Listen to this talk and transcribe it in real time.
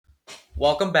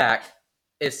Welcome back.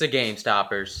 It's the Game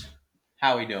Stoppers.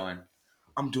 How we doing?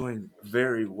 I'm doing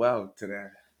very well today.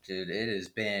 Dude, it has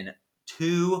been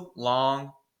too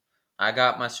long. I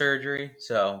got my surgery,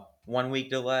 so 1 week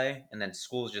delay, and then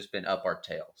school's just been up our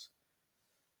tails.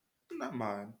 Not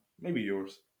mine. Maybe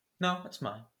yours. No, it's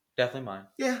mine. Definitely mine.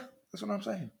 Yeah, that's what I'm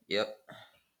saying. Yep.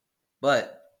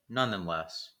 But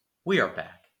nonetheless, we are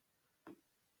back.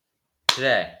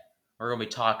 Today, we're going to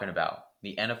be talking about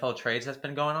the NFL trades that's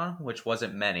been going on, which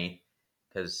wasn't many,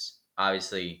 because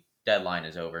obviously deadline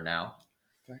is over now.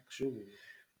 Factually.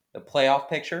 The playoff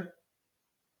picture,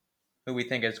 who we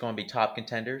think is going to be top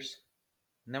contenders.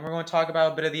 And then we're going to talk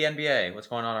about a bit of the NBA. What's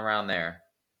going on around there?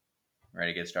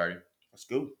 Ready to get started? Let's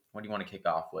go. What do you want to kick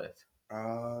off with?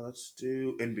 Let's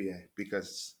do NBA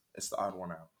because it's the odd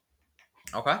one out.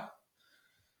 Okay.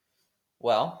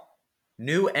 Well,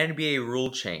 new NBA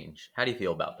rule change. How do you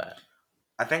feel about that?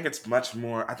 I think it's much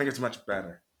more. I think it's much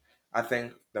better. I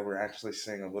think that we're actually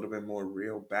seeing a little bit more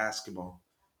real basketball,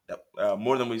 that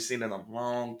more than we've seen in a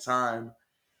long time.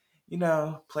 You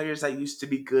know, players that used to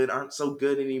be good aren't so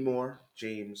good anymore.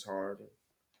 James Harden.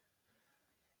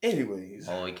 Anyways,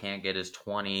 Well, he can't get his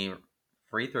 20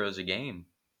 free throws a game.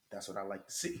 that's what I like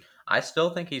to see. I still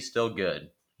think he's still good.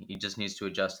 He just needs to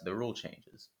adjust to the rule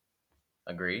changes.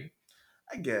 Agreed?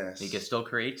 I guess. He can still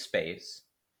create space.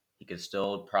 He can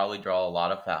still probably draw a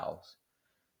lot of fouls.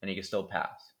 And he can still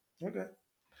pass. Okay.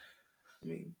 I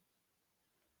mean,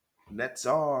 Nets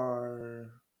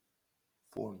are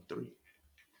 4-3.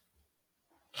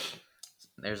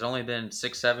 There's only been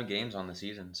 6, 7 games on the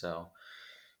season, so.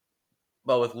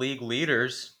 But with league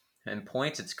leaders and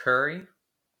points, it's Curry,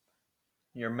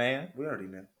 your man. We already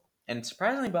know. And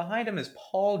surprisingly, behind him is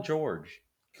Paul George.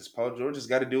 Because Paul George has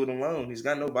got to do it alone. He's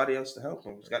got nobody else to help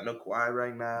him. He's got no Kawhi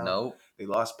right now. Nope. They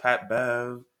lost Pat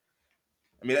Bev.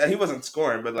 I mean, he wasn't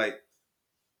scoring, but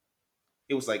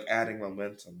it was like adding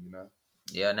momentum, you know?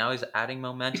 Yeah, now he's adding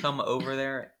momentum over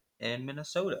there in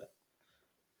Minnesota.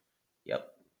 Yep.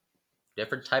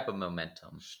 Different type of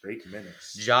momentum. Straight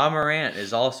minutes. Ja Morant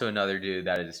is also another dude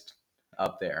that is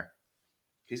up there.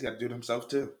 He's got to do it himself,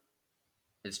 too.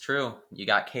 It's true. You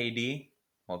got KD.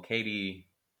 Well, KD,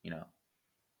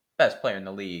 best player in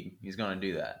the league. He's going to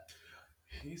do that.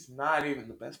 He's not even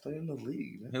the best player in the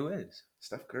league. Man. Who is?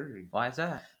 Steph Curry. Why is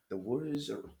that? The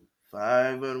Warriors are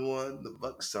 5-1. The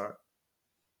Bucks are.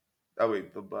 Oh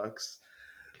wait, the Bucks.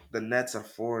 The Nets are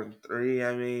 4-3.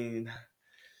 I mean,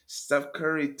 Steph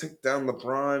Curry took down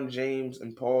LeBron James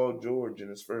and Paul George in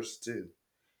his first two.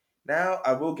 Now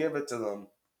I will give it to them.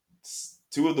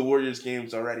 Two of the Warriors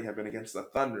games already have been against the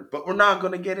Thunder, but we're not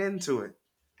going to get into it.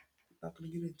 Not going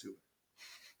to get into it.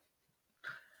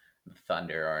 The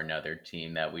Thunder are another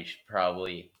team that we should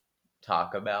probably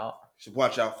talk about. Should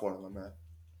watch out for them, man.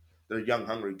 They're a young,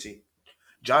 hungry team.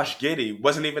 Josh Giddey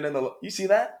wasn't even in the. You see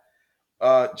that?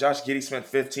 Josh Giddey spent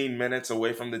 15 minutes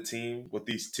away from the team with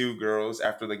these two girls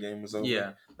after the game was over.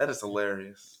 Yeah. That is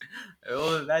hilarious.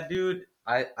 Oh, that dude,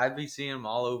 I'd be seeing him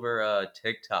all over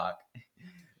TikTok.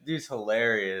 Dude's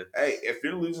hilarious. Hey, if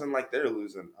you're losing like they're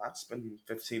losing, I'd spend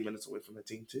 15 minutes away from the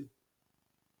team too.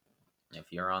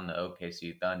 If you're on the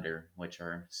OKC Thunder, which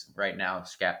are right now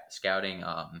scouting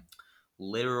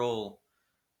literal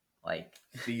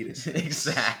fetus.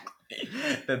 Exactly.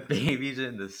 The babies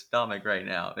in the stomach right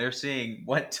now. They're seeing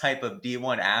what type of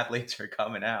D1 athletes are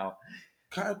coming out.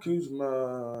 Kyle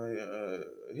Kuzma,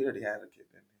 he already had a kid,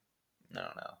 didn't he?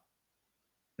 No.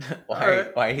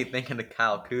 Why are you thinking of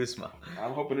Kyle Kuzma?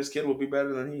 I'm hoping this kid will be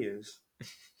better than he is.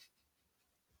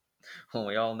 Well,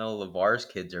 we all know LeVar's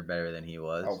kids are better than he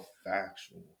was. Oh,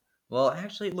 factual. Well,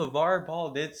 actually, LeVar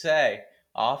Ball did say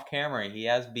off camera he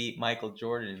has beat Michael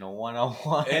Jordan in a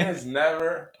 1-on-1. It has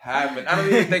never happened. I don't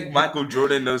even think Michael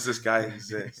Jordan knows this guy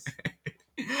exists.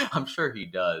 I'm sure he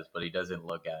does, but he doesn't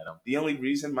look at him. The only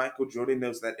reason Michael Jordan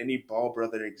knows that any Ball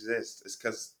brother exists is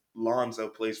because Lonzo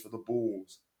plays for the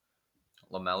Bulls.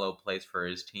 LaMelo plays for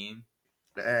his team.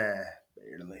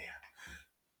 Barely.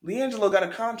 LiAngelo got a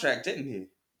contract, didn't he?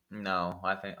 No,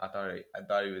 I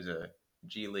thought he was a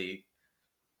G League.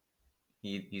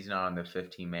 He's not on the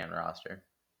 15-man roster.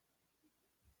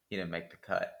 He didn't make the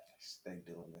cut. Stay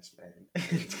doing this, man.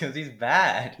 It's because he's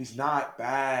bad. He's not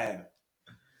bad.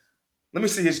 Let me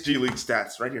see his G League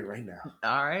stats right here, right now.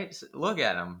 All right, so look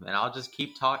at him, and I'll just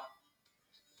keep talking.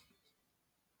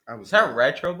 Is that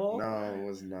Retro Bowl? No, it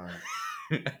was not.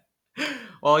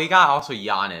 Well, you got also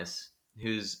Giannis,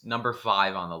 who's number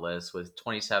 5 on the list with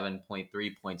 27.3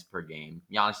 points per game.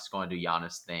 Giannis is going to do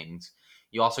Giannis things.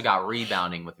 You also got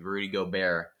rebounding with Rudy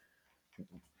Gobert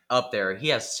up there. He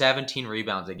has 17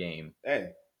 rebounds a game.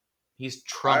 Hey. He's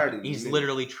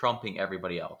literally trumping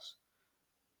everybody else.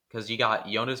 because you got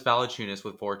Jonas Valanciunas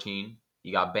with 14,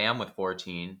 you got Bam with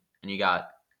 14, and you got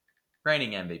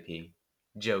reigning MVP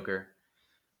Joker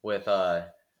with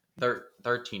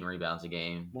 13 rebounds a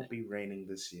game. Won't be raining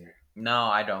this year. No,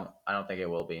 I don't. I don't think it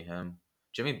will be him.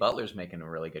 Jimmy Butler's making a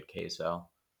really good case, though.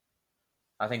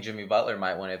 I think Jimmy Butler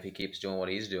might win if he keeps doing what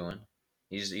he's doing.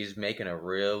 He's making a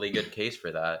really good case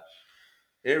for that.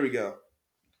 Here we go.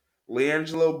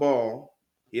 LiAngelo Ball.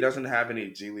 He doesn't have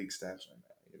any G League stats right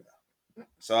now.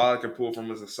 So all I can pull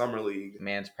from is the summer league.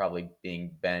 Man's probably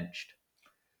being benched.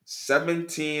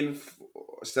 17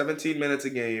 minutes a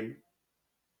game.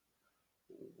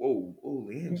 Whoa,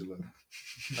 LiAngelo.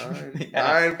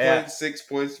 9.6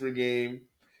 points per game.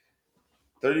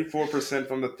 34%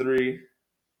 from the three.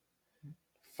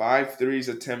 5 threes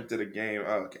attempted a game.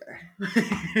 Okay.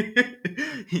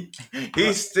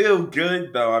 He's still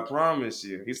good though, I promise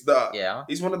you. He's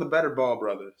one of the better Ball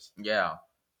brothers. Yeah.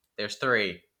 There's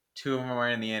 3. 2 of them are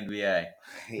in the NBA.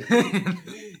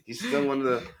 He's still one of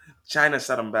the China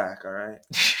set him back, all right?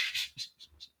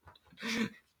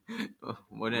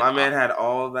 My man had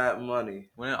all that money.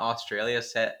 Wouldn't Australia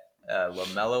set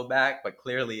LaMelo back? But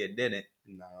clearly it didn't.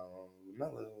 No,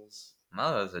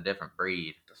 LaMelo's a different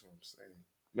breed. That's what I'm saying.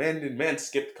 Man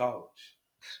skipped college.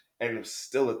 And was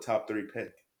still a top 3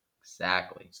 pick.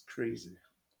 Exactly. It's crazy.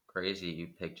 Crazy you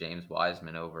picked James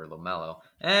Wiseman over LaMelo.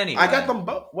 Anyway. I got them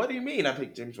both. What do you mean I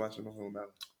picked James Wiseman over LaMelo?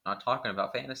 Not talking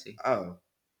about fantasy. Oh.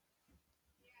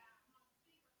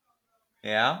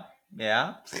 Yeah.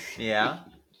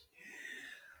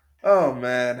 Oh,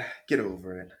 man. Get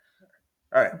over it.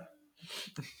 All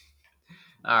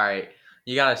right.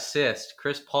 You got assist.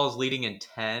 Chris Paul's leading in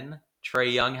 10.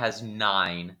 Trae Young has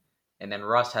 9. And then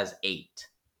Russ has 8.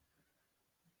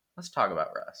 Let's talk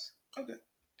about Russ. Okay.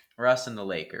 Russ and the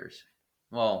Lakers.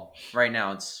 Well, right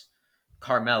now it's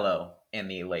Carmelo and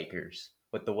the Lakers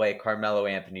with the way Carmelo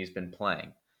Anthony's been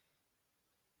playing.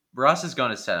 Russ is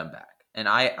going to set him back. And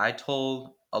I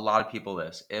told a lot of people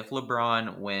this. If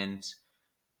LeBron wins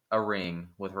a ring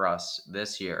with Russ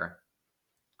this year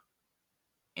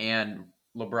and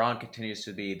LeBron continues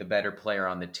to be the better player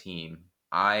on the team,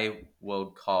 I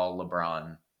will call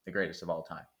LeBron the greatest of all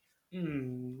time.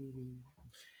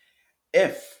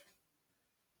 If,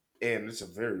 and it's a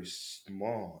very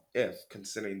small if,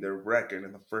 considering their record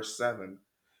in the first 7,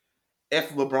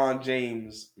 if LeBron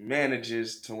James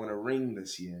manages to win a ring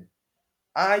this year,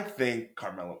 I think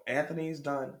Carmelo Anthony is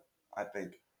done. I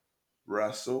think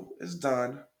Russell is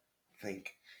done. I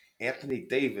think Anthony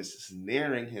Davis is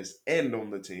nearing his end on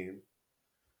the team.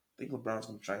 I think LeBron's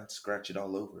going to try and scratch it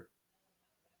all over.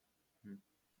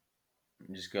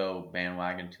 Just go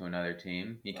bandwagon to another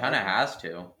team. He kind of has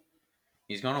to.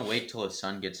 He's going to wait till his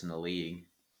son gets in the league.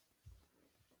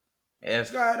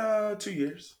 He's got 2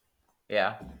 years.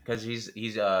 Yeah, because he's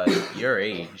your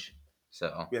age.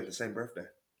 So we have the same birthday.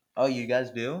 Oh, you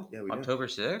guys do? Yeah, we October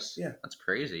 6th? Yeah. That's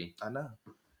crazy. I know.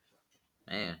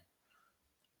 Man.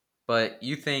 But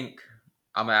you think,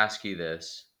 I'm going to ask you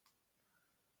this.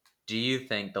 Do you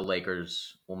think the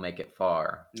Lakers will make it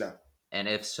far? No. And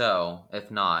if so, if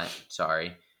not,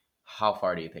 sorry, how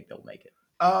far do you think they'll make it?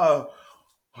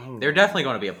 They're definitely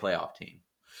going to be a playoff team.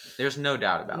 There's no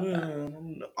doubt about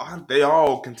that. They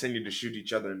all continue to shoot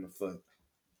each other in the foot.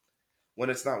 When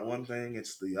it's not one thing,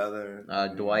 it's the other.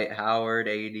 Dwight Howard,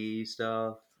 AD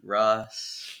stuff,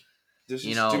 Russ. There's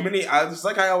just too many. It's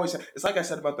like I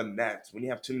said about the Nets. When you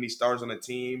have too many stars on a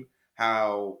team,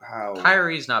 how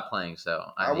Kyrie's not playing.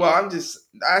 So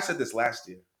I said this last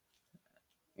year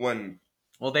when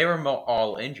they were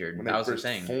all injured. When they first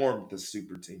formed the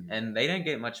super team, and they didn't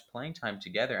get much playing time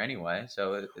together anyway.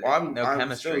 So I'm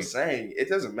chemistry. Still saying it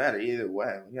doesn't matter either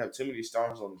way. When you have too many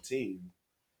stars on the team,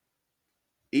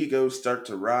 egos start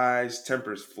to rise,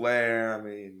 tempers flare. I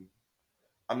mean,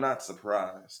 I'm not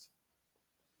surprised.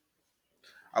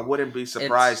 I wouldn't be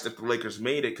surprised if the Lakers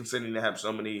made it, considering they have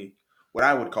so many what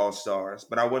I would call stars.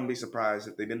 But I wouldn't be surprised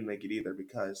if they didn't make it either,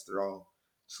 because they're all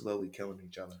slowly killing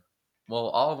each other. Well,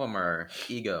 all of them are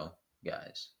ego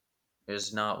guys.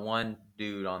 There's not one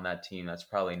dude on that team that's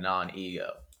probably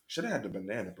non-ego. Should have had the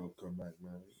banana boat come back,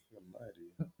 man. I'm lying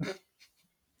to you.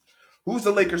 Who's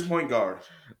the Lakers point guard?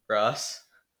 Russ.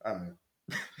 All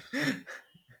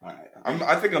right.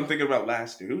 I think I'm thinking about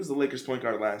last year. Who was the Lakers point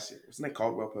guard last year? Wasn't that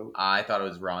Caldwell Pope? I thought it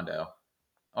was Rondo.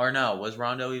 Or no, was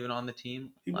Rondo even on the team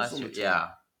last year? Yeah,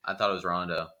 I thought it was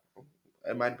Rondo.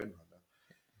 It might have been Rondo.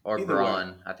 Or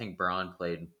Braun. I think Braun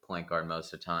played point guard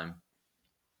most of the time.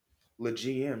 The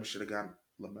GM should have got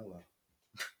LaMelo.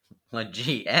 The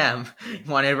GM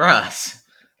wanted Russ.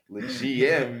 The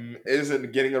GM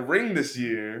isn't getting a ring this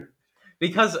year.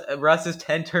 Because Russ is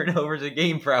 10 turnovers a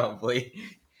game, probably.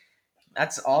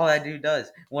 That's all that dude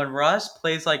does. When Russ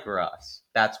plays like Russ,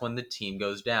 that's when the team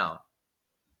goes down.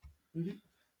 Mhm.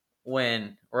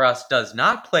 When Russ does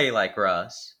not play like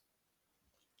Russ,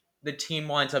 the team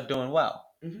winds up doing well.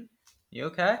 Mhm. You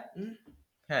okay? Mhm.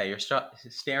 Okay, you're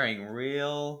staring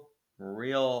real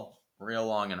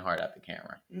long and hard at the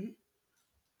camera. Mhm.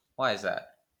 Why is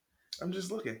that? I'm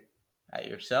just looking. At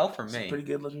yourself or It's a pretty me?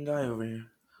 good looking guy over here.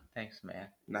 Thanks, man.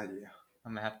 Not you.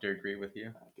 I'm gonna have to agree with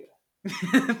you. Okay.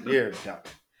 You're dumb.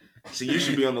 See, you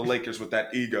should be on the Lakers with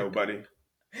that ego, buddy.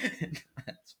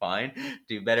 That's fine.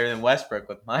 Do better than Westbrook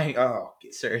with my Oh,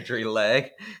 okay. surgery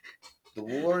leg. The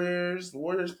Warriors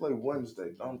play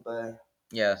Wednesday, don't they?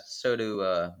 Yeah, so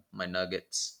do my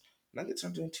Nuggets. Nuggets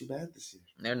aren't doing too bad this year.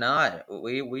 They're not.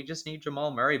 We just need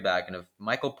Jamal Murray back, and if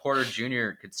Michael Porter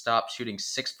Jr. could stop shooting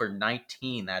 6 for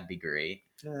 19, that'd be great.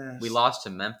 We Yes. lost to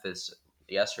Memphis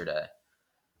yesterday.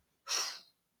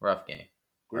 Rough game.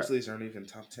 Grizzlies aren't even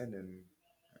top 10 in.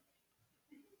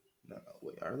 No,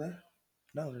 wait, are they?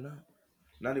 No, they're not.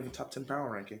 Not even top 10 power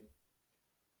ranking.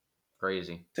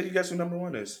 Crazy. Take you guess who number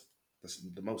one is.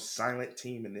 The most silent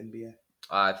team in the NBA.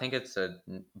 I think it's the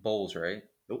Bulls, right?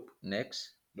 Nope.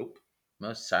 Knicks. Nope.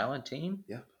 Most silent team.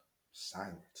 Yep.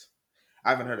 Silent.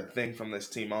 I haven't heard a thing from this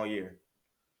team all year,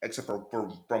 except for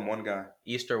from one guy.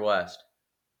 East or West?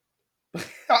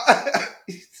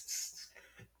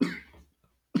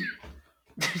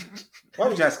 Why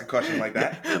would you ask a question like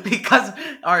that? Because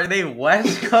are they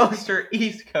West Coast or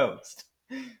East Coast?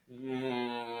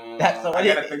 That's what I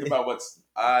gotta think about what's.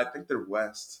 I think they're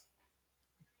West.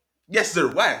 Yes, they're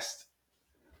West.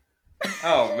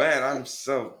 Oh man, I'm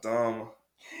so dumb.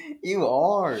 You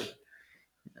are.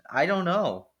 I don't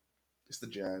know. It's the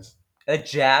Jazz. The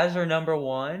Jazz are number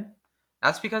one.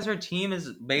 That's because their team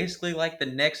is basically like the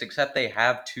Knicks, except they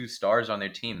have two stars on their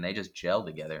team. And they just gel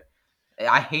together.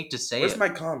 I hate to say Where's it.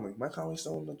 Mike Conley? Mike Conley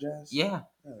still in the Jazz? Yeah,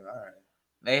 Oh, all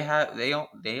right,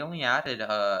 they only added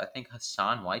I think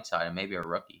Hassan Whiteside and maybe a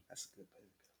rookie. that's a good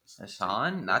pick.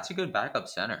 Hassan, that's a good backup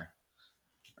center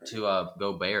to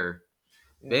Gobert.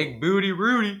 Yeah. Big booty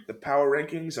Rudy. The power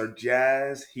rankings are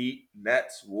Jazz, Heat,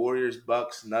 Nets, Warriors,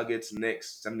 Bucks, Nuggets,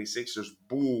 Knicks, 76ers,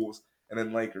 Bulls, and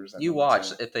then Lakers. You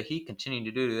watch if the Heat continue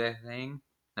to do their thing,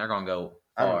 they're gonna go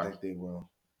I don't far. think they will.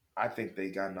 I think they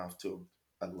gotten off to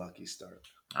a lucky start.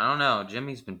 I don't know.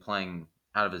 Jimmy's been playing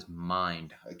out of his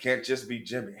mind. It can't just be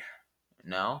Jimmy.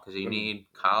 No, because you need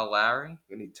Kyle Lowry.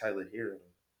 We need Tyler Hero.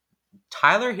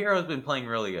 Tyler Hero's been playing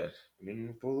really good.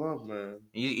 Pull up, man.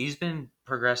 He's been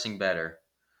progressing better.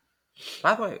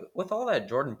 By the way, with all that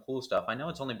Jordan Poole stuff, I know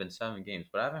it's only been 7 games,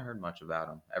 but I haven't heard much about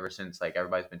him ever since like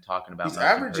everybody's been talking about.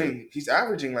 He's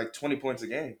averaging like 20 points a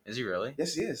game. Is he really?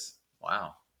 Yes, he is.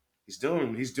 Wow. He's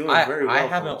doing very well.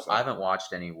 I haven't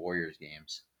watched any Warriors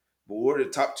games. But the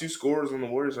top two scorers on the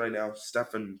Warriors right now,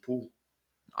 Steph and Poole.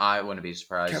 I wouldn't be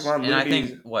surprised. Kevon and I Looney-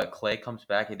 think Clay comes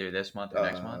back either this month or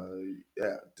next month.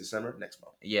 Yeah, December next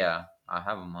month. Yeah, I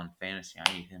have him on fantasy.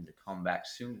 I need him to come back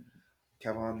soon.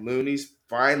 Kevon Looney's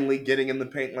finally getting in the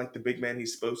paint like the big man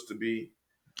he's supposed to be.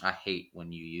 I hate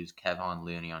when you use Kevon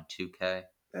Looney on 2K.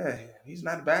 Hey, he's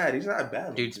not bad. He's not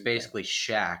bad. Dude's basically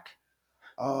Shaq.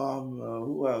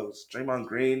 Who else? Draymond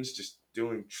Green's just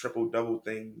doing triple double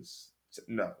things.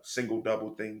 No, single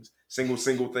double things. Single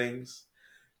things.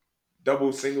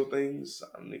 Double single things.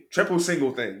 Triple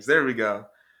single things. There we go.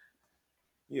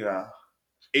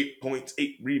 8 points,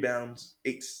 8 rebounds,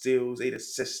 8 steals, 8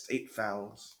 assists, 8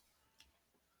 fouls.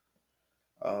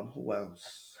 Who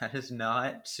else? That is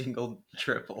not single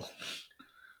triple.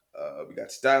 We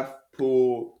got Steph,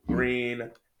 Poole,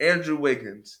 Green, Andrew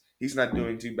Wiggins. He's not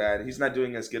doing too bad. He's not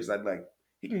doing as good as I'd like.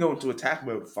 He can go into attack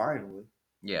mode finally.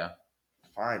 Yeah.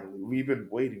 Finally. We've been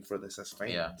waiting for this as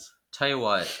fans. Yeah. Tell you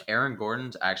what, Aaron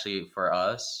Gordon's actually, for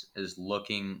us, is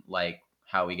looking like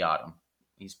how we got him.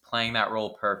 He's playing that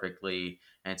role perfectly,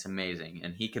 and it's amazing.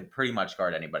 And he could pretty much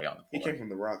guard anybody on the floor. He came from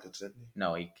the Rockets, didn't he?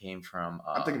 No, he came from...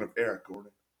 I'm thinking of Eric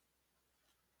Gordon.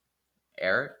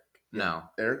 Eric? Yeah. No.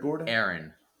 Eric Gordon?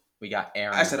 Aaron. We got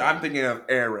Aaron. I said Gordon. I'm thinking of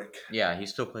Eric. Yeah, he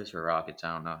still plays for Rockets.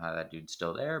 I don't know how that dude's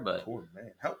still there, but... Poor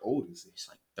man. How old is he? He's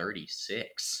like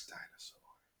 36.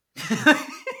 Dinosaur.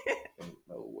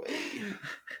 No way.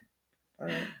 All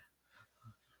right.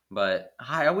 But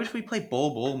I wish we played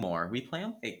Bull more. We play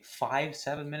him like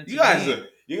 5-7 minutes. You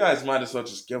guys might as well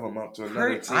just give him up to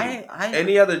another team.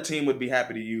 Any other team would be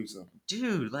happy to use him.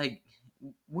 Dude, like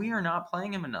we are not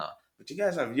playing him enough. But you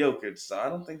guys have Jokic, so I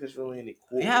don't think there's really any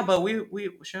quarters. Yeah, but we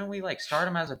shouldn't we like start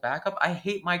him as a backup? I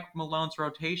hate Mike Malone's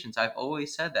rotations. I've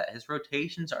always said that his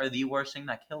rotations are the worst thing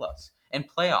that kill us. In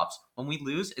playoffs, when we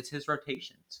lose, it's his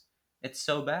rotations. It's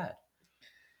so bad.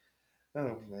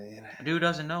 Oh man. Dude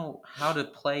doesn't know how to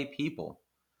play people.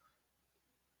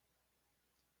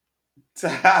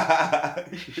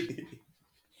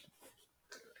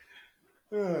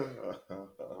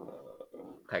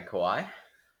 Okay, Kawhi,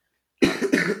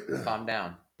 calm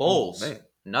down. Oh Bulls, man,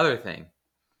 another thing.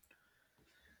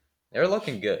 They're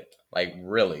looking good. Like,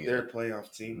 really they're a good.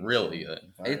 playoff team this Really year.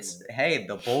 good. It's, Finally, hey,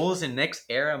 the Bulls and Knicks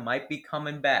era might be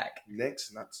coming back.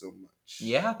 Knicks not so much.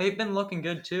 Yeah, they've been looking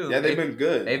good too. Yeah, they've been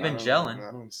good. They've been gelling.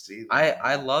 I don't see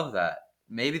I them. love that.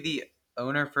 Maybe the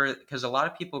owner for, because a lot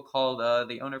of people called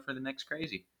the owner for the Knicks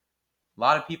crazy. A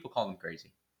lot of people called him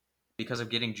crazy because of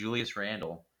getting Julius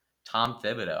Randle, Tom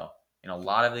Thibodeau, and a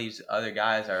lot of these other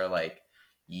guys are like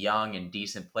young and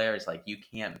decent players. Like, you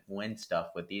can't win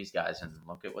stuff with these guys, and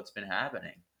look at what's been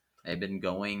happening. They've been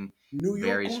going New York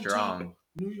very on top. strong.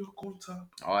 New York on top.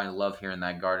 Oh, I love hearing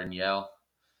that Garden yell.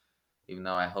 Even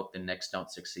though I hope the Knicks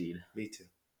don't succeed. Me too.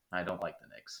 I don't like the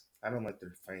Knicks. I don't like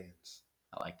their fans.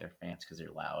 I like their fans because they're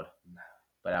loud. Nah,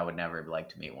 But I would never like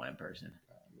to meet one in person.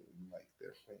 I don't like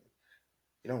their fans.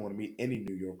 You don't want to meet any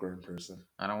New Yorker in person.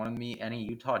 I don't want to meet any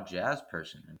Utah Jazz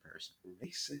person in person.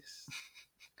 Racist.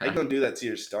 How you gonna do that to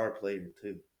your star player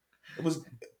too? It was.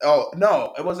 Oh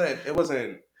no, it wasn't. It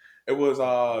wasn't. It was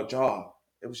Jaw.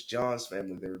 It was John's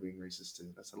family they were being racist to.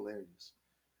 That's hilarious.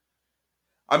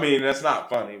 I mean, that's not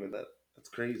funny, but that's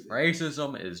crazy.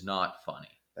 Racism is not funny.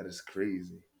 That is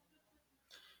crazy.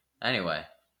 Anyway,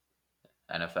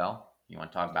 NFL, you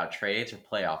want to talk about trades or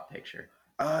playoff picture?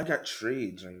 I got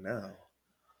trades right now.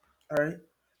 All right.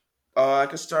 I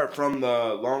can start from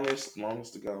the longest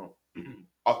to go.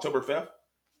 October 5th,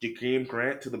 Jakeem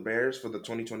Grant to the Bears for the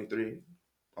 2023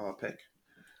 pick.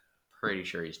 Pretty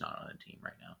sure he's not on the team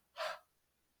right now.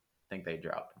 Think they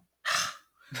dropped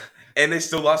him. And they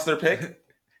still lost their pick?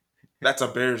 That's a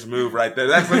Bears move right there.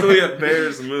 That's literally a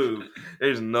Bears move.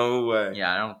 There's no way.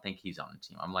 Yeah, I don't think he's on the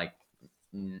team. I'm like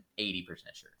 80%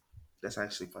 sure. That's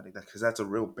actually funny because that's a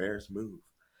real Bears move.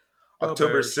 Go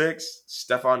October Bears. 6th,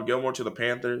 Stephon Gilmore to the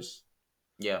Panthers.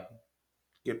 Yeah,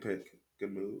 Good pick.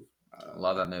 Good move.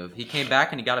 love that move. He came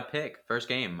back and he got a pick first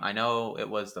game. I know it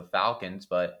was the Falcons,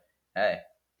 but hey,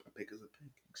 A pick is a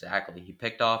pick. exactly. He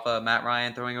picked off Matt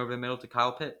Ryan throwing over the middle to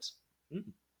Kyle Pitts.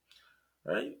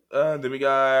 All right. Then we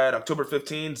got October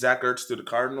 15th, Zach Ertz to the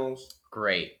Cardinals.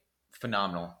 Great,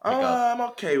 phenomenal pickup. I'm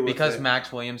okay with Because it.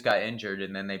 Max Williams got injured,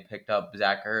 and then they picked up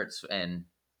Zach Ertz, and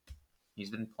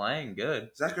he's been playing good.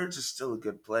 Zach Ertz is still a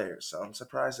good player, so I'm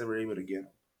surprised they were able to get him.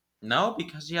 No,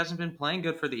 because he hasn't been playing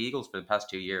good for the Eagles for the past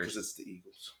 2 Because years. it's the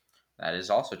Eagles. That is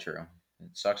also true. It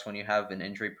sucks when you have an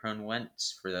injury-prone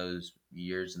Wentz for those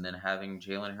years, and then having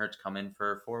Jalen Hurts come in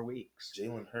for 4 weeks.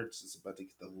 Jalen Hurts is about to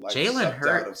get the life Jalen sucked out of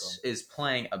Hurts him. is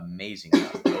playing amazing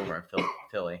though, over in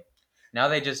Philly. Now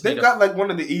they just They've need got like one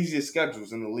of the easiest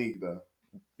schedules in the league, though.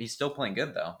 He's still playing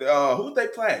good though. Who they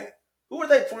play? Who are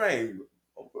they playing?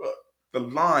 The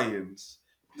Lions.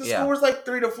 The Yeah. score's like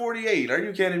 3-48. Are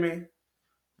you kidding me?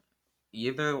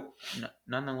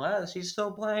 Nonetheless, he's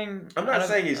still playing. I'm not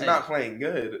saying he's not playing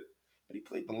good, but he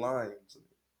played the Lions.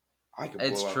 I could blow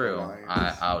It's out true. the Lions.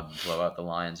 I would blow out the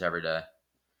Lions every day.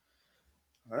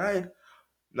 All right.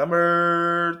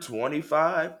 Number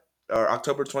 25, or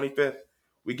October 25th,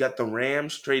 we got the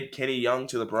Rams trade Kenny Young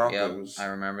to the Broncos. Yep, I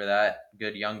remember that.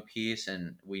 Good young piece,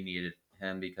 and we needed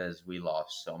him because we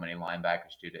lost so many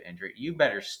linebackers due to injury. You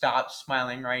better stop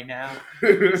smiling right now.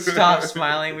 Stop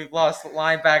smiling. We've lost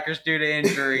linebackers due to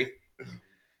injury.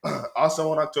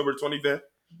 Also on October 25th,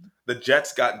 the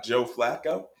Jets got Joe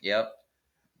Flacco. Yep.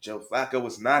 Joe Flacco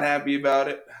was not happy about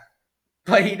it.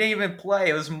 But he didn't even play.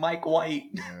 It was Mike White.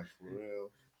 Yeah, for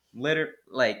real.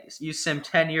 Like, you sim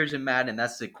 10 years in Madden.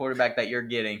 That's the quarterback that you're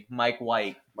getting, Mike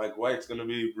White. Mike White's going to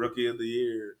be Rookie of the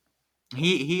Year.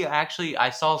 He actually, I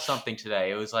saw something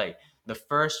today. It was like the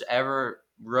first ever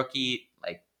rookie,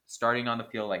 like, starting on the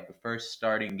field, like the first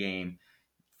starting game,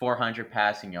 400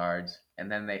 passing yards. And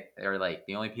then they're like,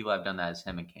 the only people I've done that is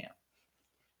him and Cam.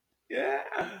 Yeah.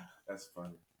 That's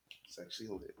funny. It's actually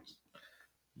hilarious.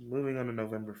 Moving on to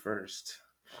November 1st.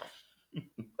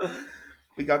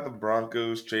 We got the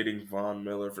Broncos trading Von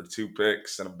Miller for 2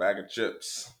 picks and a bag of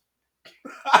chips.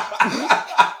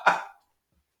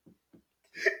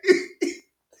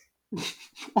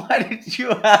 Why did you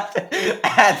have to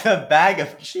add the bag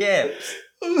of chips?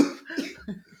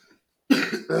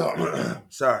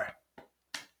 Sorry.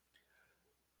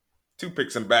 2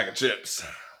 picks and a bag of chips.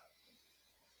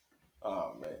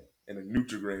 Oh, man. And a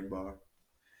Nutri-Grain bar.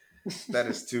 That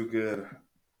is too good.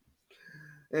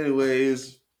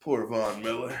 Anyways, poor Von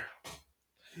Miller.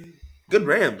 Good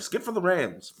Rams. Good for the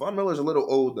Rams. Von Miller's a little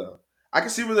old, though. I can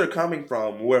see where they're coming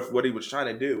from with what he was trying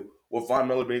to do. with Von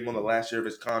Miller being on the last year of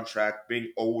his contract,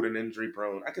 being old and injury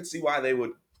prone, I could see why they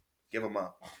would give him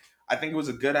up. I think it was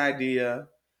a good idea,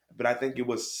 but I think it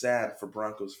was sad for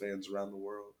Broncos fans around the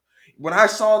world. When I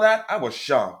saw that, I was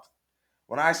shocked.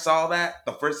 When I saw that,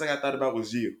 the first thing I thought about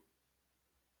was you.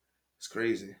 It's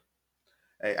crazy.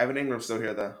 Hey, Evan Ingram's still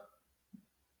here though.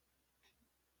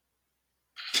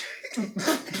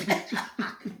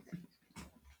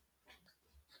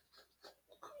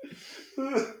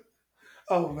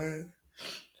 Oh man.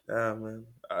 Yeah, man.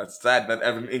 It's sad that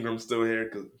Evan Ingram's still here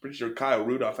because I'm pretty sure Kyle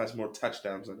Rudolph has more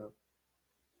touchdowns than him.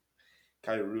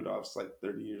 Kyle Rudolph's like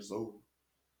 30 years old.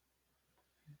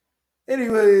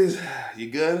 Anyways, you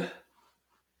good?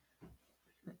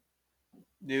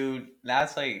 Dude,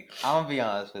 that's like, I'm gonna be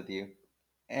honest with you,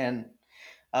 and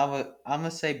I'm gonna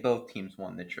say both teams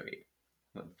won the trade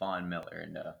with Von Miller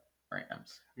and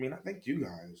Rams. I mean, I think you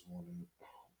guys won it.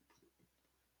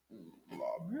 Blah,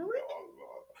 blah, Really? blah.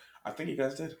 I think you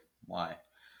guys did. Why?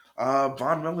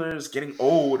 Von Miller is getting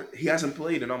old. He hasn't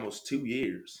played in almost 2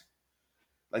 years.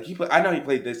 Like he I know he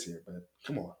played this year, but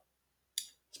come on,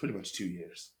 it's pretty much 2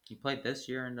 years. He played this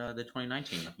year in the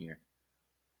 2019 year,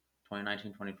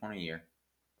 2019-2020 year,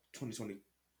 2020.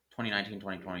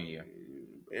 2019-2020 year.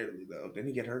 Barely though. Didn't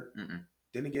he get hurt? Mm-mm.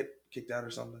 Didn't he get kicked out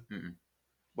or something? Mm-mm.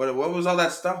 What was all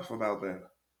that stuff about then?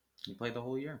 He played the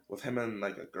whole year. With him and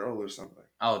like a girl or something.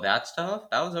 Oh, that stuff?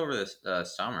 That was over this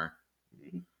summer.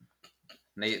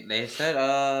 Mm-hmm. They said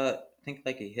I think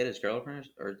like he hit his girlfriend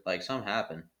or like something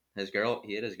happened. He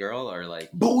hit his girl or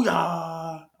like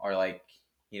Booyah!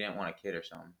 he didn't want a kid or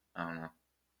something. I don't know.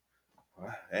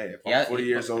 Well, hey, if I'm 40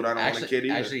 years old, I don't want a kid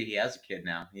either. Actually, he has a kid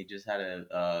now. He just had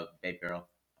a baby girl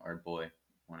or a boy,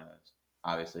 one of those.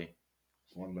 Obviously.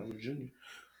 Von Miller Jr.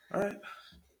 All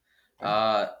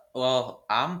right. Well,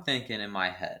 I'm thinking in my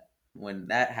head when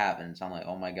that happens, I'm like,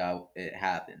 oh my god, it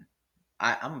happened.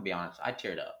 I'm gonna be honest. I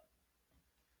teared up.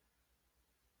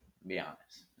 Be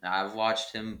honest. I've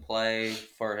watched him play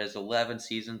for his 11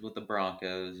 seasons with the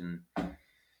Broncos, and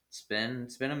it's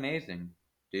been amazing.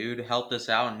 Dude helped us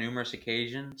out on numerous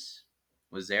occasions.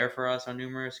 Was there for us on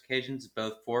numerous occasions,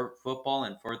 both for football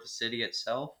and for the city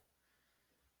itself.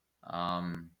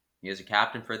 He is a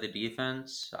captain for the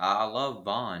defense. I love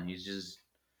Vaughn. He's just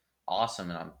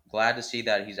awesome, and I'm glad to see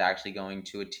that he's actually going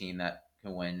to a team that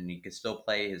can win, and he can still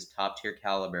play his top tier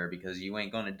caliber because you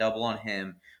ain't going to double on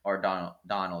him or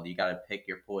Donald. You got to pick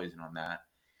your poison on that.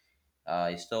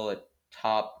 He's still a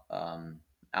top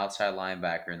outside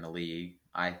linebacker in the league,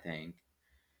 I think,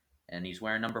 and he's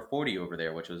wearing number 40 over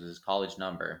there, which was his college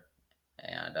number.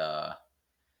 And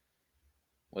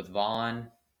with Vaughn,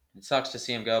 it sucks to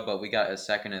see him go, but we got a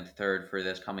second and third for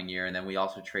this coming year, and then we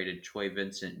also traded Troy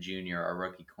Vincent Jr., our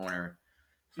rookie corner,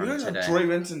 You from guys have today. Troy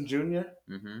Vincent Jr.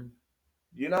 Mm-hmm.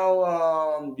 You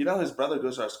know his brother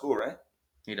goes to our school, right?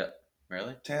 He does.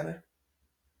 Really? Tanner.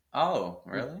 Oh,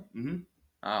 really? Mm-hmm.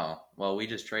 Oh, well, we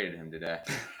just traded him today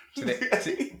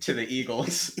to the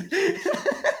Eagles.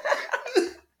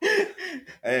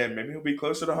 Hey, maybe he'll be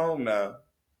closer to home now.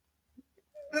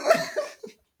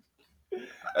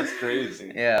 That's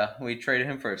crazy. Yeah, we traded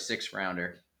him for a 6th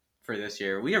rounder for this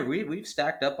year. We've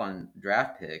stacked up on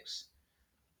draft picks.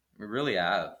 We really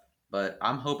have. But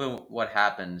I'm hoping what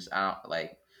happens. I don't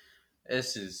like.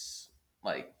 This is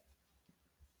like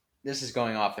this is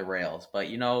going off the rails. But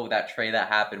you know that trade that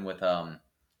happened with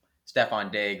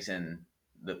Stephon Diggs and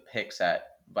the picks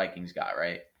that Vikings got,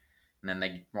 right? And then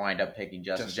they wind up picking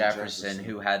Justin Jefferson,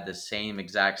 who had the same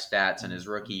exact stats in his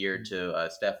rookie year to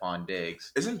Stephon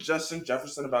Diggs. Isn't Justin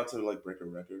Jefferson about to like break a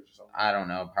record or something? I don't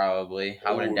know, probably.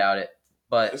 I wouldn't doubt it.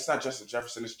 But it's not Justin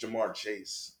Jefferson, it's Jamar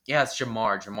Chase. Yeah, it's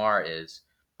Jamar. Jamar is.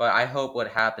 But I hope what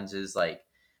happens is like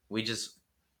we just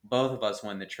both of us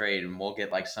win the trade and we'll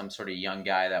get like some sort of young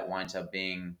guy that winds up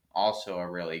being also a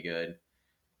really good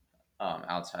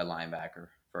outside linebacker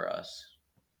for us.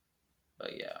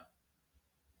 But yeah.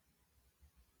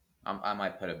 I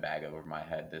might put a bag over my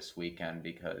head this weekend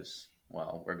because,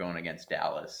 well, we're going against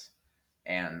Dallas.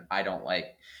 And I don't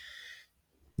like.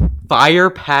 Fire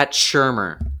Pat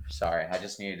Shurmur. Sorry, I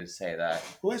just needed to say that.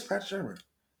 Who is Pat Shurmur?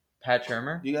 Pat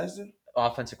Shurmur? You guys did?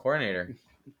 Offensive coordinator.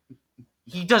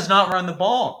 He does not run the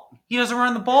ball. He doesn't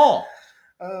run the ball.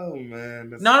 Oh,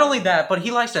 man. Not only that, but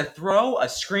he likes to throw a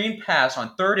screen pass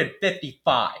on 3rd and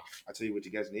 55. I'll tell you what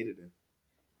you guys needed then.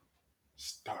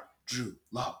 Start Drew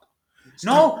Lock.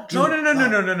 No.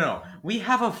 We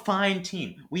have a fine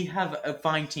team.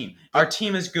 Our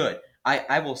team is good.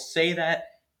 I will say that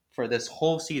for this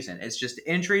whole season. It's just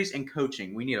injuries and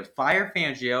coaching. We need to fire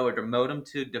Fangio or demote him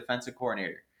to defensive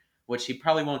coordinator, which he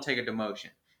probably won't take a demotion.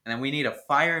 And then we need to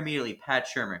fire immediately Pat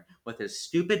Shurmur with his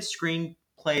stupid screen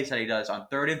plays that he does on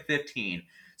 3rd and 15,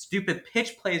 stupid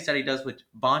pitch plays that he does with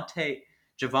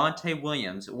Javonte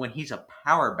Williams when he's a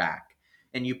power back,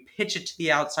 and you pitch it to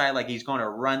the outside like he's going to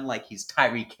run like he's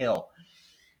Tyreek Hill.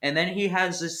 And then he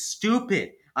has this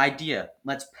stupid idea.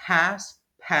 Let's pass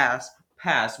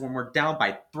when we're down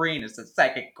by 3 and it's the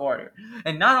second quarter.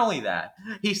 And not only that,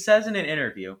 he says in an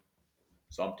interview,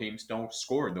 some teams don't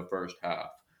score in the first half.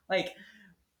 Like,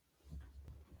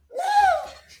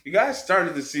 You guys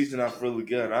started the season off really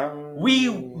good.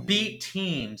 we beat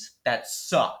teams that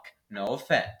suck. No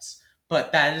offense.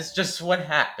 But that is just what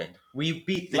happened. We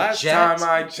beat the Last Jets. time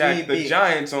I checked, the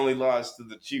Giants only lost to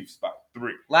the Chiefs by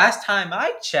 3. Last time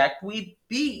I checked, we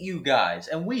beat you guys,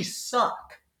 and we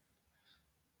suck.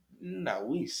 No,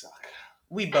 we suck.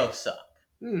 We both suck.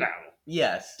 No.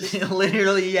 Yes.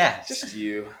 Literally, yes. Just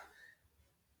you.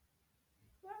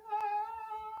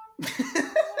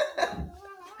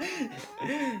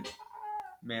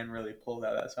 Man really pulled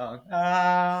out that song.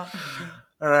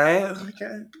 All right.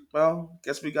 Okay. Well,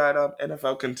 guess we got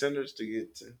NFL contenders to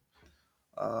get to.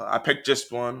 I picked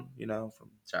just one,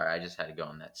 from. Sorry, I just had to go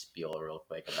on that spiel real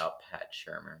quick about Pat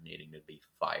Shermer needing to be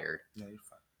fired. No, you're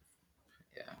fine.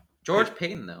 Yeah. George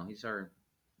Payton, though, he's our.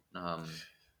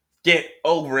 Get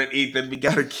over it, Ethan. We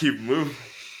gotta keep moving.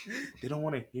 They don't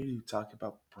want to hear you talk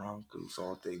about Broncos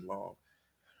all day long.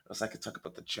 Else I could talk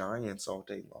about the Giants all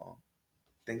day long.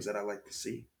 Things that I like to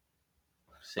see.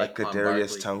 Like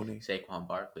Kadarius Toney. Saquon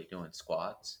Barkley doing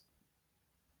squats.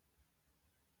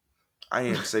 I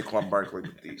am Saquon Barkley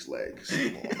with these legs.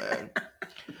 Come on, man.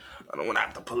 I don't want to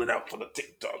have to pull it out for the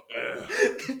TikTok, man.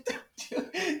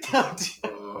 Don't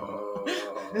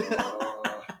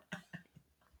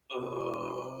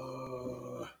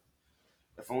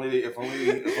If only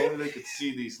they could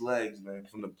see these legs, man,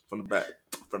 from the back.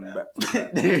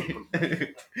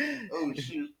 Oh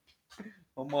shoot!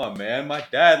 Come on, man. My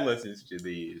dad listens to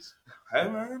these. Hey,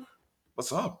 man.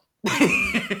 What's up?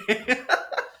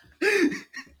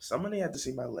 Somebody had to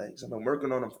see my legs. I've been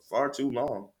working on them for far too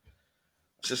long.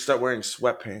 I should start wearing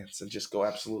sweatpants and just go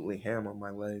absolutely ham on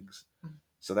my legs.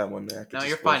 So that one I could. No,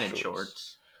 you're fine in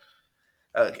shorts.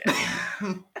 Okay.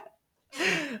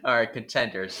 All right,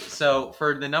 contenders. So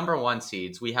for the number 1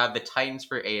 seeds, we have the Titans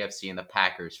for AFC and the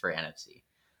Packers for NFC.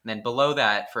 And then below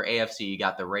that, for AFC, you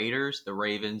got the Raiders, the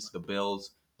Ravens, the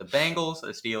Bills, the Bengals, the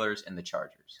Steelers, and the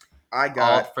Chargers. I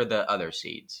got all for the other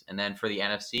seeds. And then for the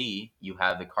NFC, you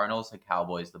have the Cardinals, the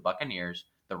Cowboys, the Buccaneers,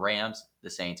 the Rams, the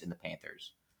Saints, and the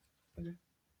Panthers. Okay.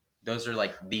 Those are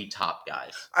like the top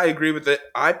guys. I agree with it.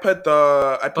 But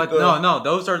no,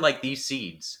 those are like these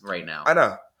seeds right now. I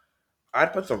know.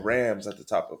 I'd put the Rams at the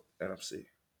top of NFC.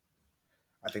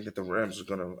 I think that the Rams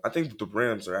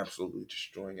are absolutely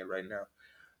destroying it right now.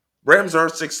 Rams are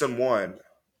 6-1,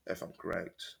 if I'm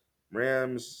correct.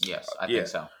 Rams. Yes, I think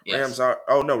so. Yes. Rams are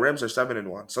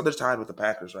 7-1. So they're tied with the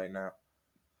Packers right now.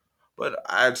 But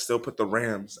I'd still put the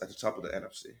Rams at the top of the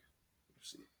NFC.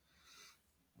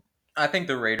 I think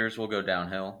the Raiders will go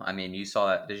downhill. I mean, you saw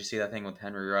that. Did you see that thing with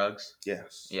Henry Ruggs?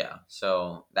 Yes. Yeah.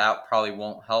 So that probably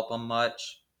won't help them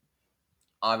much.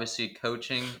 Obviously,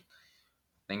 coaching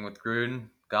thing with Gruden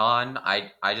gone.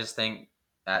 I just think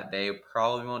that they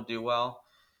probably won't do well.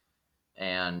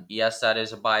 And yes, that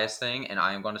is a biased thing, and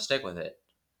I am going to stick with it.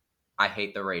 I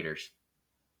hate the Raiders.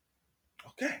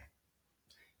 Okay.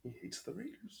 He hates the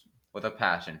Raiders. With a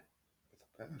passion.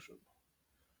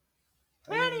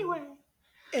 Anyway.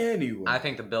 I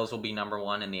think the Bills will be number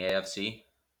 1 in the AFC.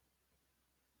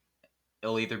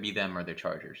 It'll either be them or the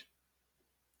Chargers.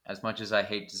 As much as I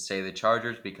hate to say the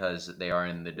Chargers because they are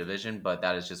in the division, but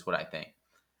that is just what I think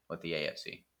with the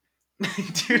AFC.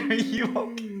 Dude, are you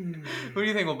okay? Who do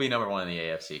you think will be number 1 in the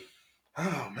AFC?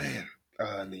 Oh, man.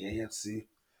 In the AFC.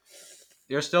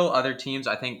 There's still other teams.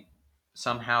 I think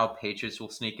somehow Patriots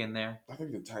will sneak in there. I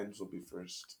think the Titans will be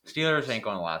first. Steelers ain't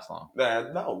going to last long.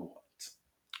 No.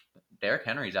 Derrick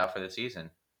Henry's out for the season.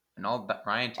 And all that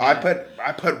Ryan Tannehill.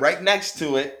 I put right next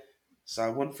to it so I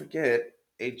wouldn't forget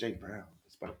AJ Brown.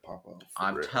 It's about to pop up.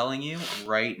 I'm telling you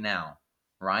right now,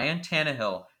 Ryan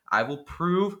Tannehill, I will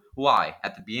prove why.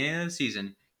 At the beginning of the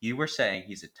season, you were saying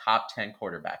he's a top 10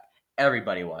 quarterback.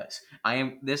 Everybody was.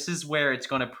 This is where it's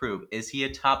going to prove. Is he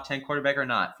a top 10 quarterback or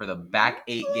not for the back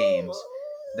 8 games?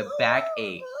 The back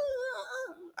 8.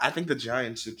 I think the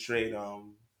Giants should trade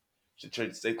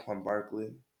Saquon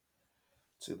Barkley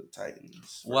to the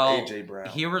Titans for AJ Brown.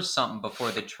 Here was something before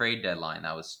the trade deadline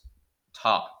that was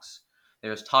talks.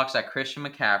 There was talks that Christian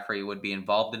McCaffrey would be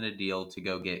involved in a deal to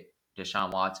go get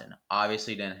Deshaun Watson.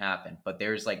 Obviously didn't happen, but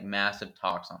there's like massive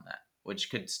talks on that,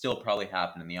 which could still probably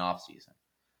happen in the offseason.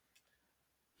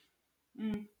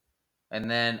 And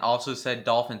then also said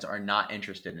Dolphins are not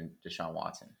interested in Deshaun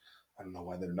Watson I don't know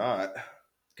why they're not.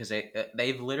 because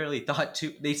they've literally thought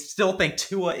they still think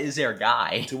Tua is their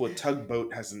guy. Tua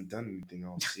Tugboat hasn't done anything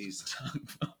all season.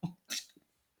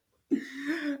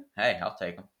 Hey, I'll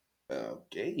take him.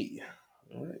 Okay.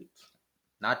 All right.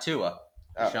 Not Tua.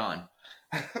 Deshaun.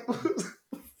 Oh.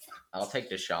 I'll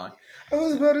take Deshaun. I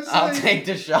was about to say. I'll take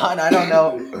Deshaun. I don't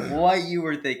know what you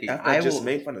were thinking. After I just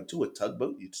made fun of Tua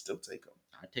Tugboat, you'd still take him.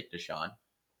 I take Deshaun.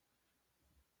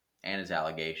 And his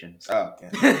allegations. Oh,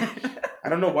 okay. I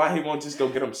don't know why he won't just go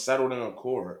get him settled in a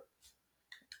court.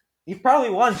 He probably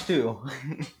wants to.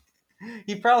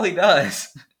 He probably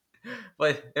does.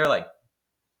 But they're like,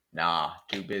 nah,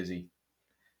 too busy.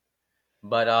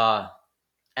 But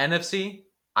NFC,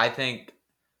 I think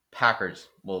Packers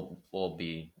will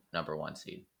be number 1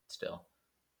 seed still.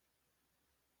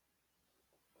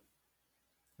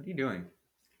 What are you doing?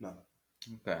 No.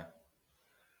 Okay.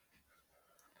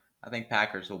 I think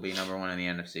Packers will be number 1 in the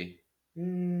NFC.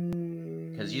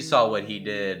 Because you saw what he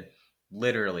did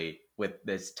literally with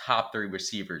his top 3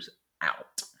 receivers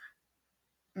out.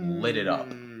 Lit it up.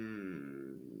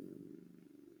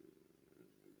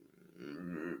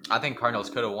 I think Cardinals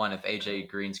could have won if AJ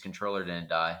Green's controller didn't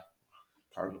die.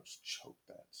 Cardinals choked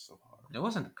that so hard. It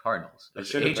wasn't the Cardinals. It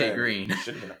was AJ AJ Green. It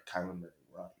should have been a Kyler Murray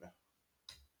run.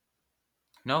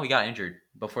 No, he got injured.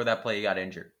 Before that play, he got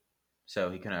injured. So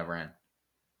he couldn't have ran.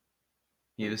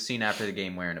 He was seen after the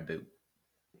game wearing a boot.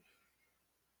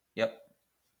 Yep.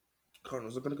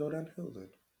 Cardinals are going to go downhill then.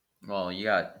 Well, you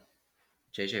got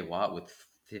J.J. Watt with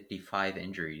 55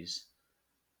 injuries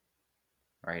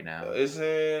right now.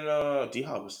 Isn't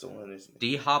D-Hop was still in, isn't he?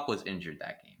 D-Hop was injured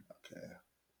that game. Okay.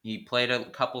 He played a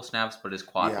couple snaps, but his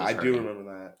quad was hurting. I do remember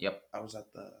that. Yep. I was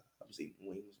eating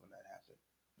wings when that happened.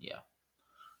 Yeah.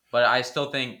 But I still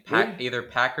think either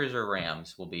Packers or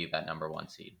Rams will be that number 1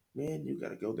 seed. Man, you got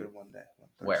to go there one day. On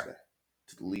Thursday, where?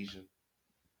 To the Legion.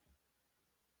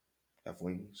 Have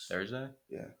wings. Thursday?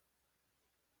 Yeah.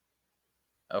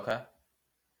 Okay.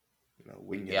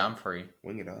 Wing it Yeah, up. I'm free.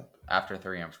 Wing it up. After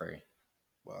 3, I'm free.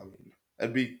 Well, I mean,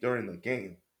 it'd be during the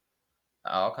game.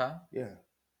 Oh, okay. Yeah.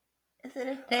 Is it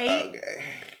a date? Okay.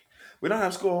 We don't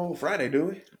have school Friday, do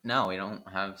we? No, we don't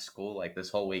have school like this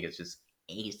whole week. It's just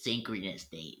asynchronous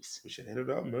days. We should hit it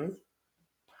up, man.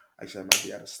 Actually, I might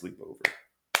be at a sleepover.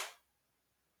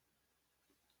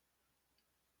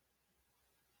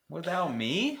 Without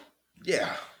me?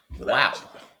 Yeah. Wow.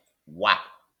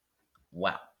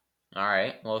 All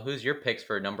right. Well, who's your picks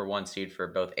for number 1 seed for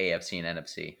both AFC and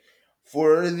NFC?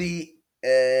 For the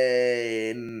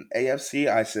AFC,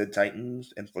 I said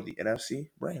Titans, and for the NFC,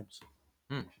 Rams.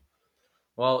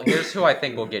 Well, here's who I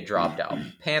think will get dropped out.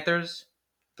 Panthers.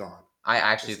 Gone. I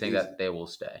actually think that they will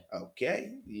stay.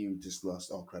 Okay. You just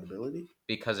lost all credibility.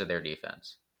 Because of their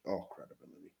defense. All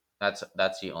credibility.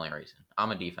 That's the only reason.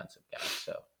 I'm a defensive guy,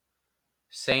 so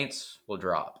Saints will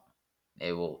drop.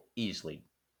 It will easily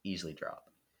drop.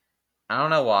 I don't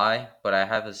know why, but I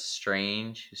have a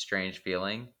strange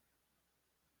feeling.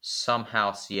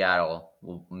 Somehow Seattle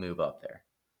will move up there.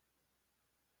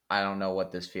 I don't know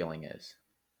what this feeling is,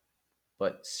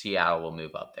 but Seattle will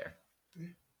move up there.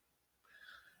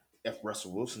 If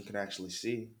Russell Wilson can actually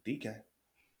see DK.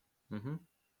 Mm-hmm.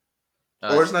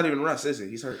 Or it's not even Russ, is it?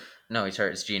 He's hurt. No, he's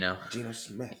hurt. It's Geno. Geno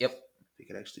Smith. Yep. He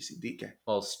could actually see DK.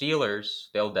 Well, Steelers,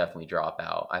 they'll definitely drop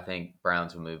out. I think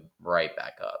Browns will move right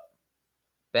back up.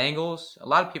 Bengals, a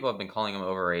lot of people have been calling them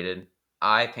overrated.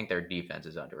 I think their defense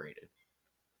is underrated.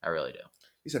 I really do.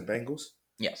 You said Bengals?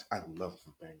 Yes. I love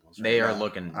the Bengals. They are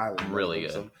looking really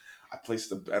good. I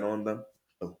placed a bet on them.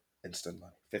 Oh, instant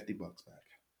money. $50 back.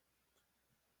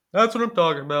 That's what I'm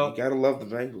talking about. You gotta love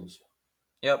the Bengals.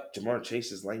 Yep. Jamar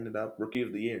Chase is lighting it up. Rookie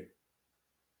of the year.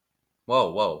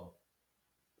 Whoa.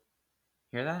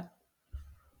 Hear that?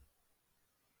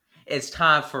 It's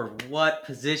time for what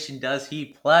position does he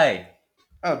play?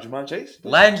 Oh, Jamar Chase?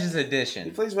 Legends Edition.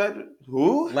 He plays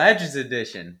who? Legends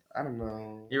Edition. I don't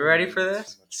know. You ready for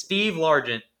this? Steve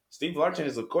Largent. Steve Largent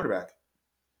is a quarterback.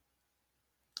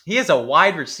 He is a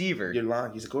wide receiver. You're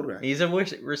lying. He's a quarterback. He's a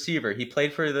receiver. He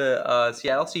played for the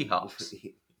Seattle Seahawks.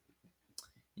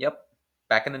 Yep.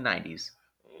 Back in the 90s.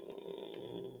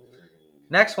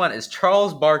 Next one is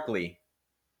Charles Barkley.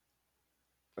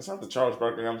 That's not the Charles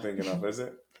Barkley I'm thinking of, is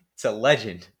it? It's a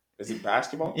legend. Is he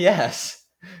basketball? Yes.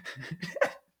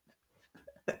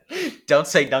 Don't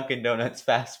say Dunkin' Donuts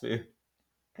fast food.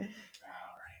 All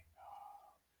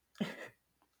right.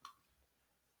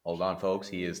 Hold on, folks.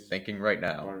 He is thinking right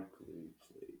now. Barkley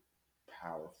played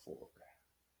power forward.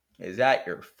 Is that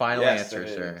your final answer,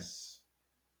 sir?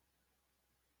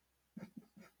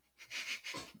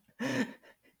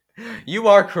 You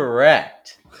are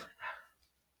correct.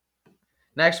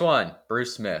 Next one,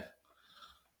 Bruce Smith.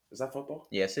 Is that football?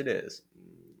 Yes, it is.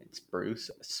 It's Bruce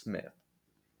Smith.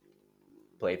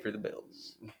 Played for the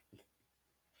Bills.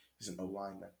 He's an O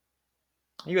lineman.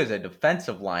 He was a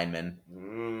defensive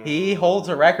lineman. He holds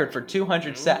a record for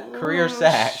 200 career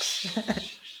sacks.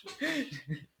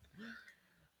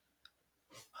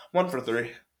 1 for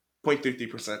 3.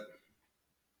 0.33%.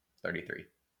 33.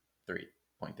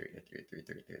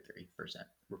 3.333333%.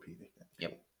 Repeating.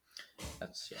 Yep.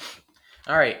 That's, yeah.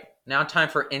 All right. Now time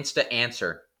for Insta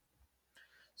Answer.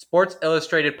 Sports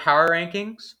Illustrated Power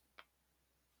Rankings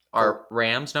are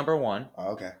Rams number 1,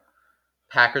 Oh, okay.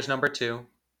 Packers number 2,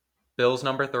 Bills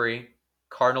number 3,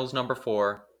 Cardinals number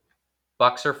 4,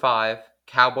 Bucks are 5,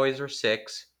 Cowboys are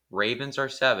 6, Ravens are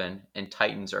 7, and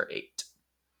Titans are 8.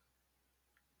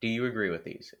 Do you agree with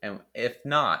these? And if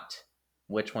not,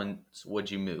 which ones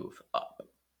would you move up?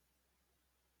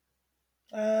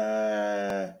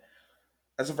 As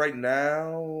of right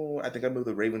now, I think I moved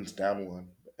the Ravens down 1,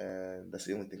 and that's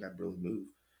the only thing I'd really move.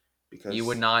 Because You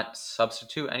would not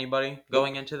substitute anybody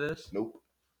going into this? Nope.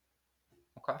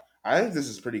 Okay. I think this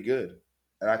is pretty good,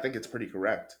 and I think it's pretty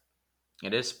correct.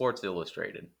 It is Sports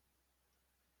Illustrated.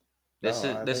 This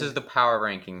No, is the power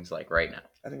rankings like right now.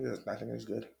 I think it's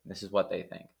good. This is what they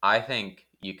think. I think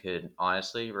you could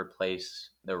honestly replace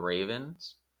the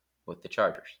Ravens with the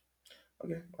Chargers.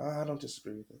 Okay, I don't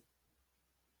disagree with it.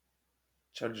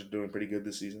 Chargers are doing pretty good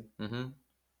this season. Mm-hmm.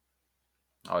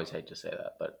 I always hate to say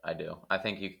that, but I do. I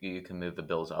think you can move the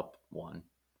Bills up 1,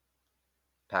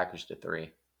 Packers to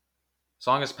 3. As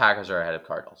long as Packers are ahead of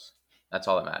Cardinals, that's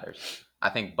all that matters. I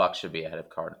think Bucks should be ahead of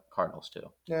Cardinals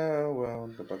too. Yeah, well,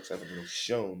 the Bucks haven't really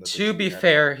shown. That To be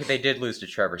fair, they did lose to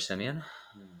Trevor Siemian.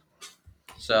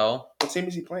 So what team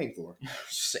is he playing for?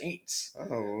 Saints.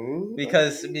 Oh,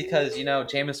 Because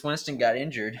Jameis Winston got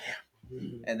injured,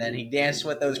 and then he danced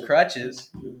with those crutches.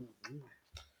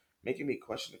 Making me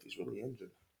question if he's really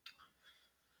injured.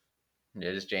 It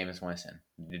is Jameis Winston,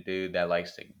 the dude that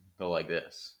likes to go like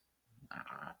this.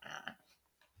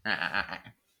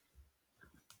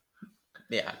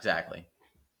 Yeah, exactly.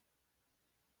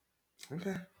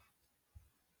 Okay.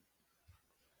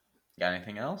 Got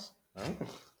anything else? Oh.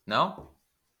 No?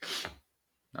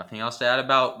 Nothing else to add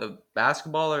about the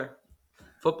basketball or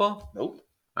football? Nope.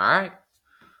 All right.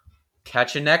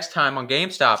 Catch you next time on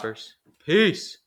Game Stoppers. Peace.